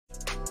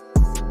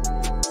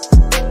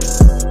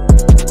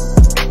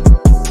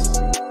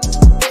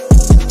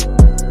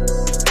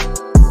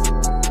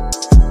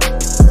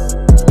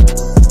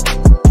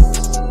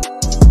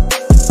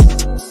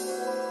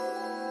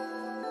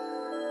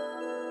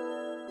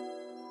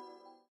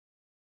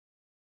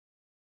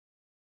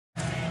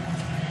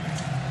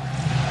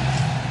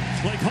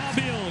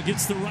Now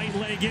gets the right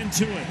leg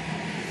into it.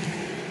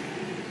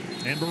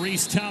 And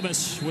Maurice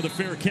Thomas with a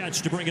fair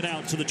catch to bring it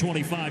out to the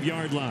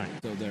 25-yard line.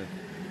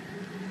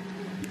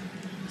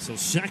 So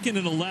 2nd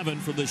and 11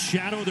 from the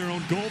shadow of their own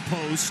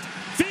goalpost.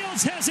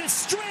 Fields has it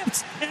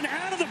stripped and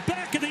out of the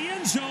back of the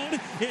end zone.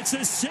 It's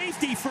a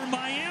safety for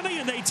Miami,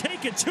 and they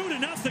take a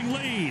 2-0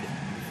 lead.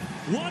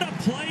 What a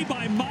play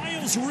by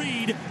Miles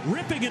Reed,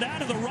 ripping it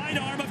out of the right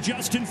arm of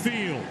Justin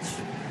Fields.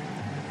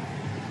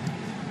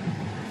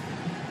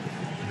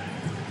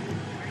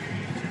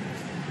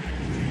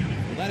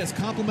 That is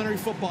complimentary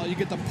football. You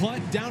get the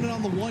punt down and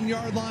on the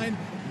 1-yard line.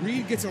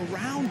 Reed gets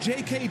around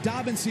J.K.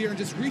 Dobbins here and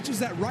just reaches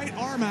that right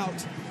arm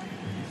out.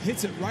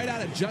 Hits it right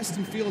out of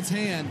Justin Fields'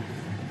 hand.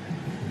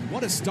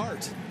 What a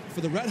start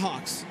for the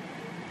Redhawks.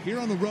 Here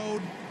on the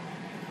road,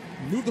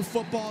 move the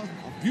football,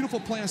 a beautiful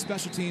play on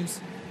special teams,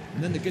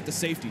 and then to get the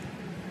safety.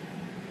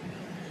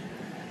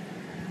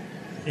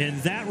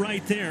 And that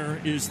right there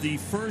is the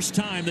first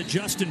time that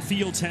Justin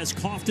Fields has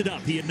coughed it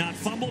up. He had not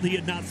fumbled. He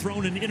had not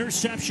thrown an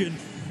interception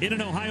in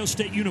an Ohio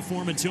State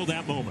uniform until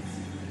that moment.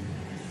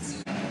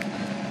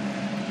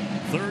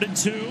 3rd and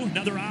 2.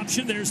 Another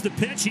option. There's the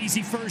pitch.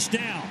 Easy first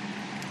down.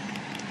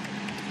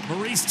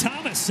 Maurice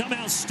Thomas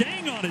somehow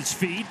staying on his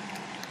feet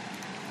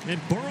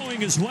and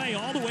burrowing his way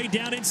all the way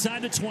down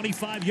inside the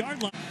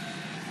 25-yard line.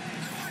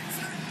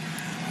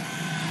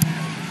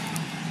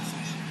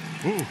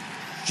 Ooh.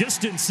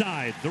 Just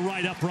inside the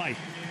right upright,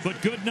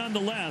 but good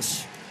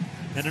nonetheless.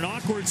 And an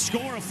awkward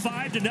score of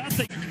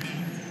 5-0.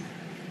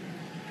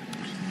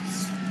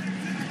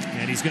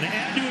 And he's going to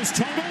add to his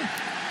total.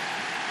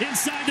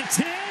 Inside the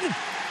 10.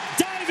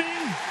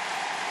 Diving.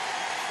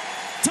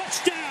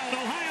 Touchdown,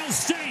 Ohio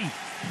State.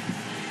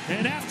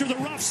 And after the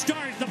rough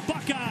start, the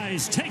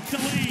Buckeyes take the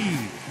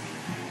lead.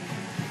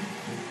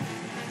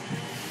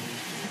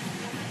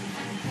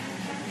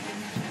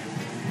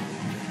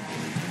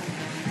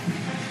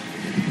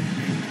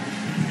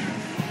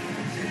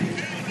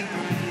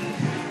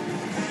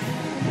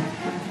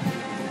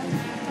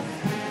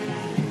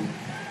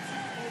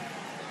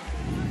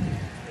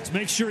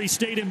 Make sure he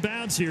stayed in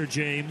bounds here,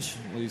 James.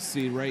 Well, you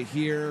see right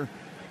here.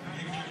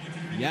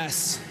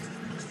 Yes.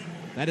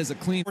 That is a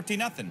clean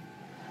 14-0.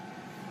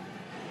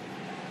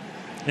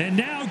 And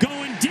now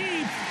going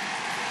deep.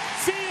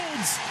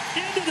 Fields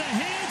into the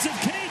hands of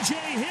K.J.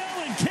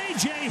 Hill, and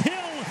K.J.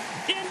 Hill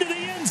into the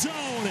end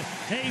zone.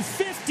 A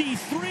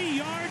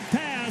 53-yard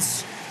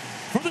pass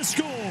for the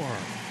score.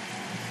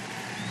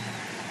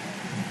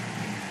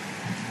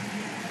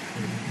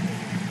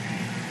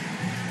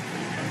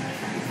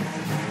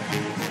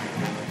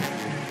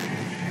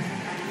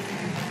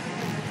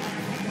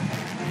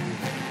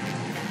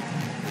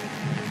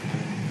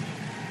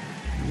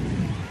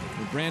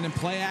 Brandon,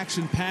 play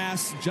action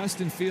pass.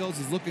 Justin Fields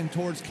is looking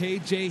towards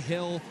K.J.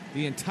 Hill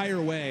the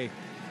entire way.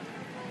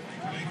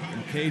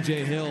 And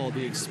K.J. Hill,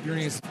 the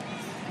experience.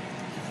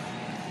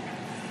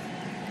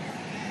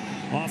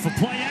 Off of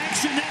play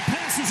action, that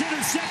pass is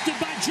intercepted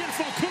by Jeff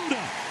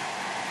Okudah.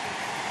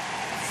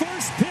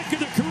 First pick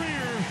of the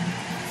career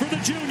for the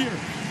junior.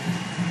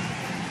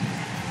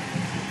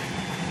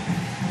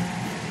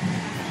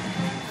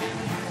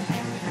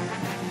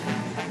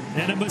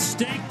 And a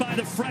mistake by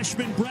the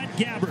freshman Brett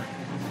Gabbert.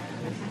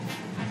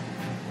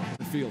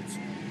 Fields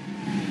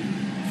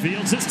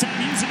this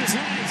time using his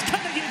legs,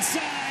 cutting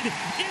inside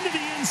into the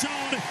end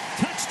zone.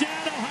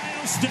 Touchdown,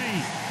 Ohio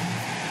State.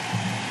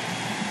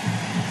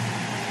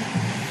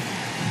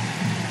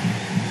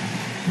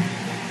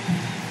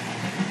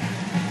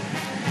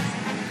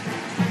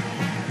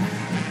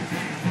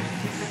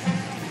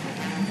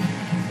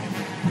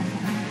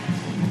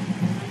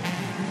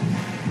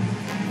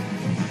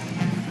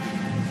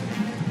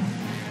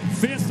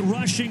 Fifth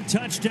rushing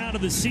touchdown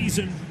of the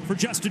season for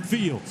Justin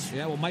Fields.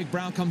 Yeah, well, Mike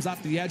Brown comes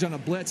off the edge on a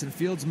blitz, and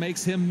Fields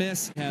makes him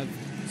miss. Have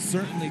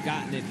certainly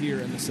gotten it here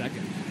in the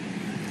second.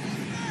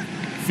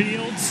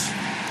 Fields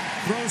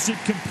throws it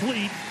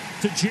complete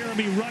to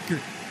Jeremy Ruckert.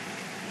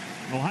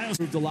 Ohio's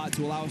moved a lot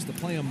to allow us to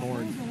play him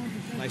more.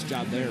 Nice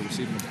job there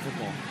receiving the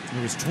football.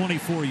 There was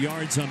 24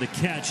 yards on the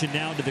catch, and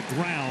now to the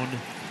ground.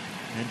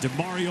 And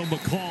DeMario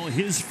McCall,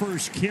 his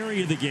first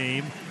carry of the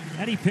game,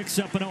 and he picks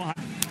up an Ohio.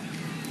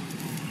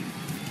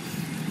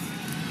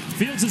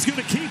 Fields is going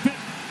to keep it,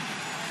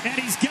 and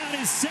he's got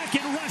his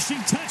second rushing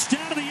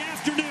touchdown of the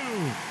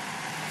afternoon.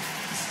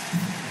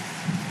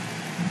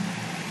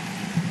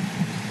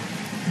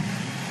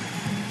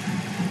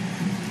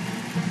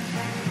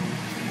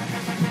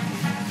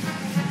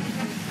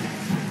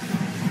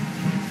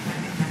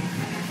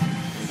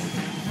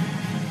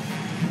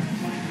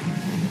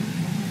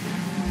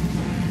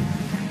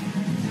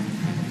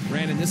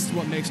 Brandon, this is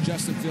what makes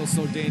Justin Fields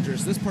so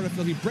dangerous. This part of the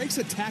field, he breaks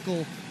a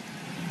tackle,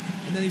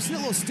 and then you see a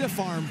little stiff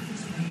arm.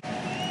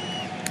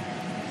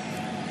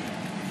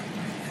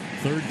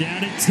 3rd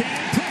down and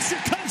 10. Pressure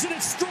comes and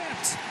it's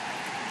stripped.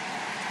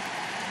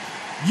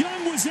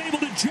 Young was able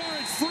to jar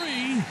it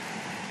free,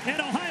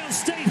 and Ohio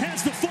State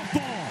has the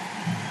football.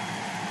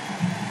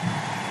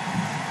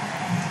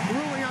 The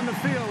ruling on the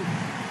field,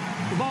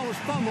 the ball was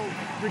fumbled,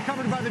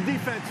 recovered by the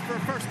defense for a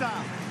first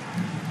down.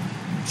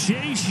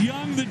 Chase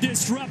Young, the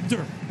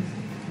disruptor.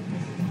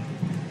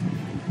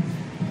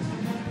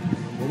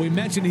 Well, we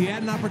mentioned he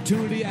had an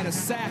opportunity at a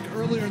sack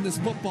earlier in this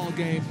football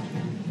game.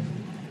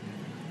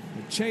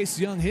 But Chase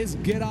Young, his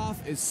get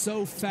off is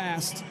so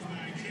fast.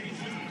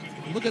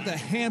 Look at the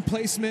hand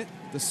placement,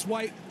 the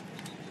swipe.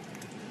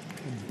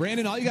 And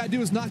Brandon, all you got to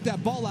do is knock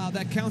that ball out.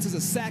 That counts as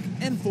a sack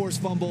and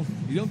forced fumble.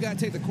 You don't got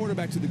to take the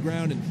quarterback to the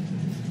ground. And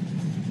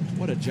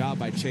what a job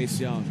by Chase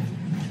Young.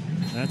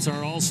 That's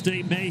our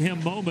All-State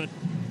Mayhem moment.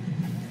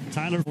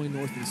 Tyler going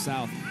north and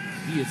south.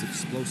 He is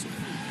explosive.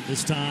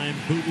 This time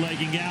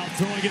bootlegging out,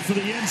 throwing it for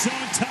the end zone.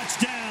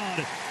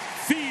 Touchdown.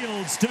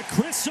 Fields to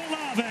Chris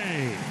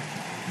Olave.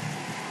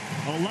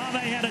 Olave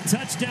had a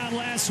touchdown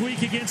last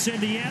week against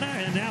Indiana,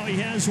 and now he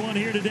has one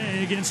here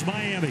today against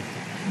Miami.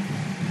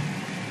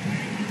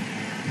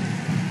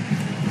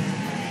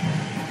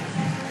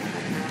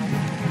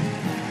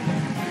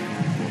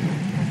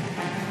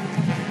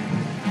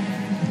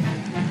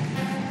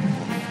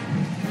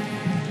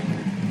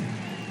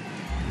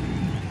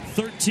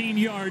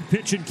 Yard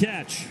pitch and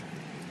catch.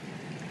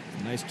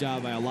 Nice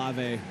job by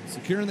Olave,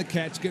 securing the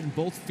catch, getting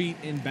both feet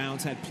in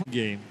bounds. Had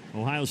game.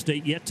 Ohio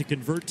State yet to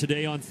convert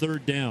today on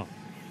third down.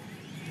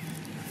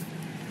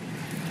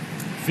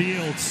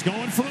 Fields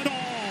going for it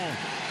all.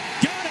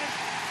 Got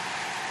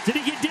it. Did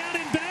he get down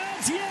in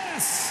bounds?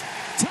 Yes.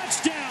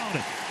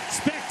 Touchdown.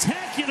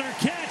 Spectacular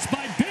catch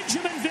by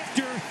Benjamin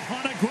Victor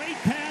on a great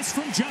pass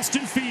from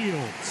Justin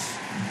Fields.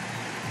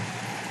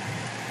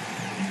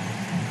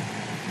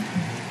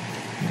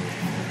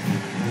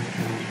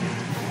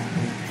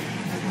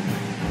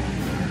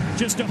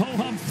 Just a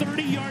ho-hum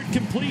 30-yard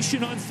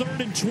completion on 3rd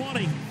and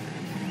 20.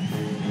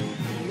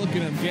 Look at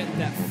him getting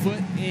that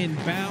foot in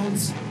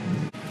bounds.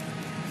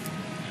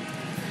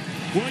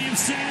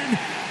 Williamson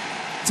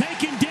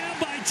taken down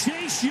by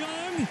Chase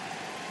Young.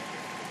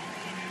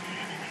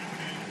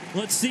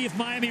 Let's see if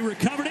Miami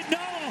recovered it. No,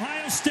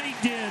 Ohio State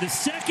did. A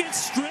second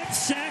strip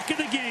sack of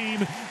the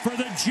game for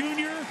the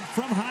junior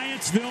from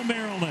Hyattsville,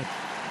 Maryland.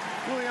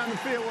 Ruling on the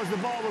field was the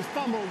ball was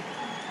fumbled,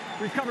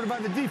 recovered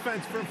by the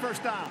defense for a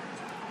first down.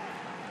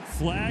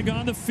 Flag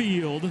on the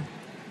field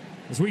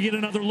as we get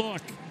another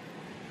look.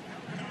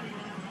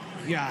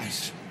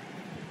 Gosh.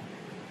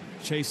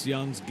 Chase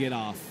Young's get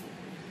off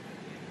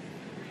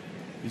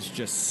is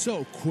just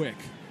so quick.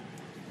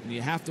 And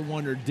you have to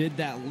wonder, did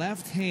that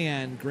left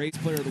hand, great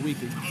player of the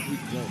week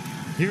ago.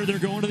 Here they're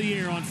going to the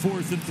air on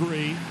 4th and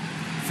 3.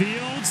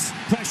 Fields,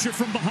 pressure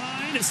from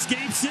behind,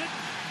 escapes it.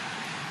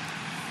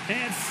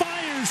 And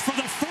fires for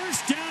the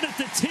first down at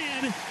the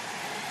 10.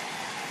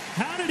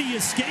 How did he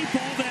escape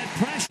all that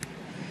pressure?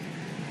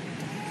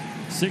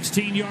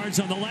 16 yards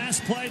on the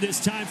last play, this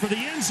time for the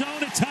end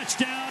zone. A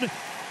touchdown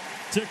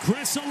to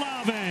Chris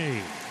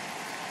Olave.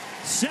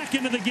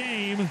 Second of the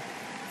game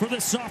for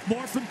the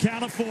sophomore from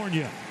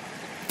California.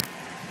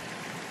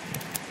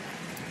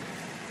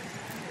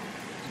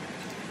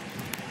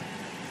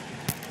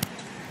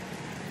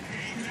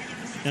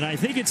 And I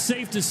think it's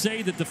safe to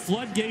say that the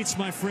floodgates,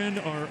 my friend,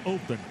 are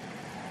open.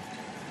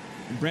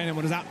 And Brandon,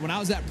 when I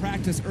was at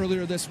practice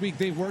earlier this week,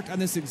 they worked on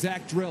this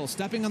exact drill.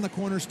 Stepping on the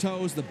corner's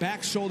toes, the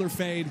back shoulder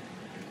fade.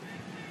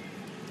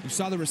 You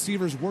saw the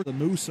receivers work the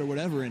moose or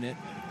whatever in it.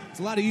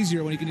 It's a lot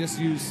easier when you can just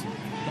use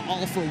the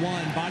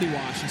all-for-one body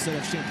wash instead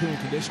of shampoo and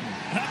conditioner.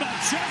 How about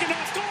chugging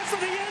off, going for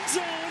the end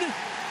zone?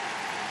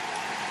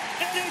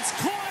 And it's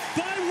caught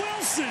by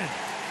Wilson.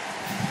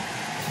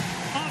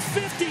 A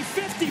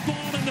 50-50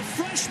 ball, and the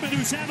freshman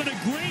who's having a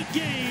great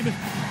game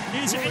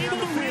is able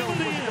to reel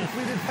it in.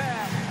 Completed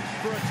pass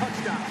for a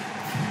touchdown.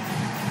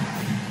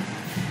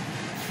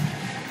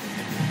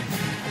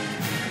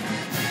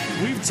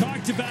 We've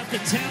talked about the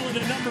talent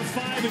at number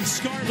 5 in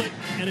Scarlett,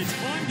 and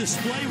it's on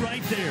display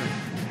right there.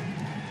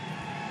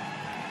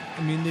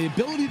 I mean, the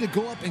ability to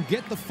go up and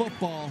get the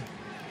football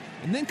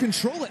and then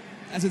control it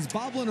as it's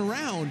bobbling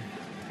around.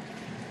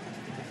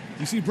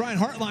 You see Brian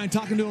Hartline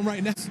talking to him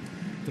right now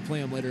to play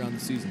him later on the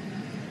season.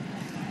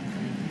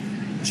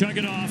 Chug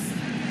it off.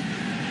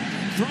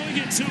 Throwing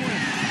it to him.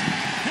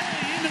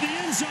 Hey, into the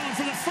end zone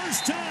for the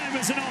first time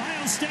as an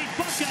Ohio State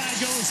Buckeye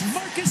goes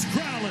Marcus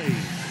Crowley.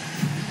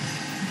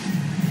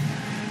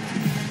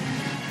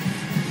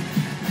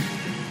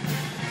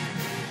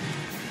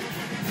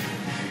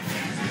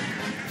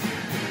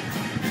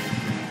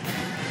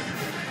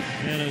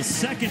 And a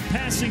second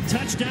passing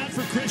touchdown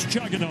for Chris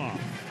Chugginoff.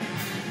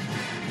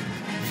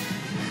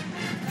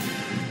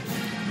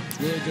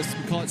 Really just,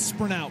 we call it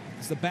sprint out.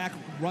 As the back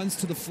runs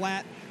to the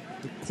flat,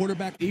 the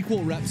quarterback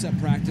equal reps at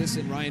practice,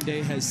 and Ryan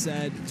Day has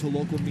said to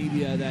local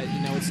media that, you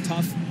know, it's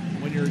tough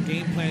when you're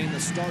game planning the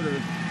starter,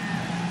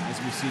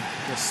 as we see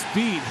the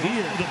speed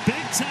here. Oh, the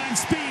big-time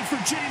speed for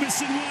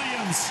Jamison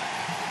Williams.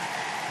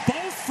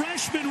 Both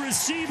freshman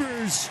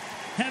receivers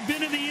have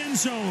been in the end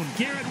zone.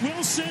 Garrett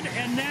Wilson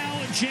and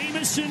now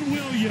Jamison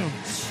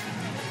Williams.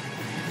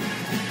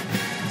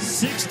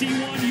 61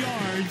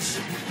 yards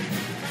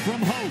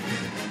from Hope.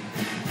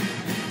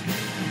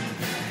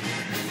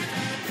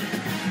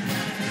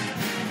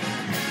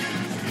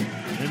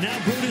 And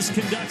now Brutus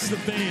conducts the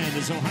band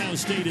as Ohio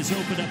State has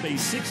opened up a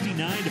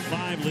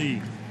 69-5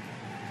 lead.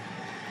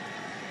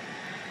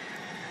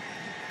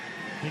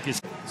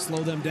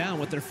 Slow them down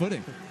with their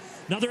footing.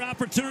 Another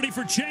opportunity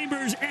for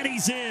Chambers, and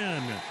he's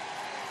in.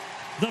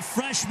 The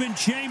freshman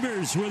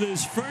Chambers with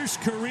his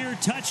first career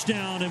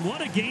touchdown, and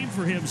what a game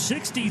for him.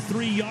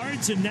 63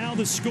 yards, and now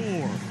the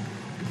score.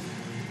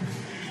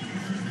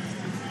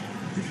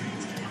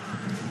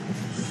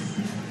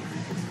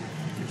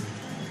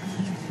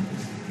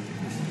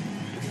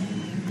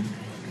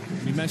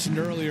 We mentioned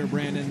earlier,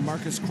 Brandon,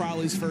 Marcus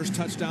Crowley's first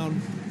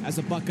touchdown as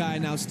a Buckeye.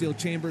 Now Steele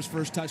Chambers'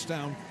 first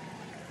touchdown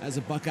as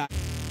a Buckeye.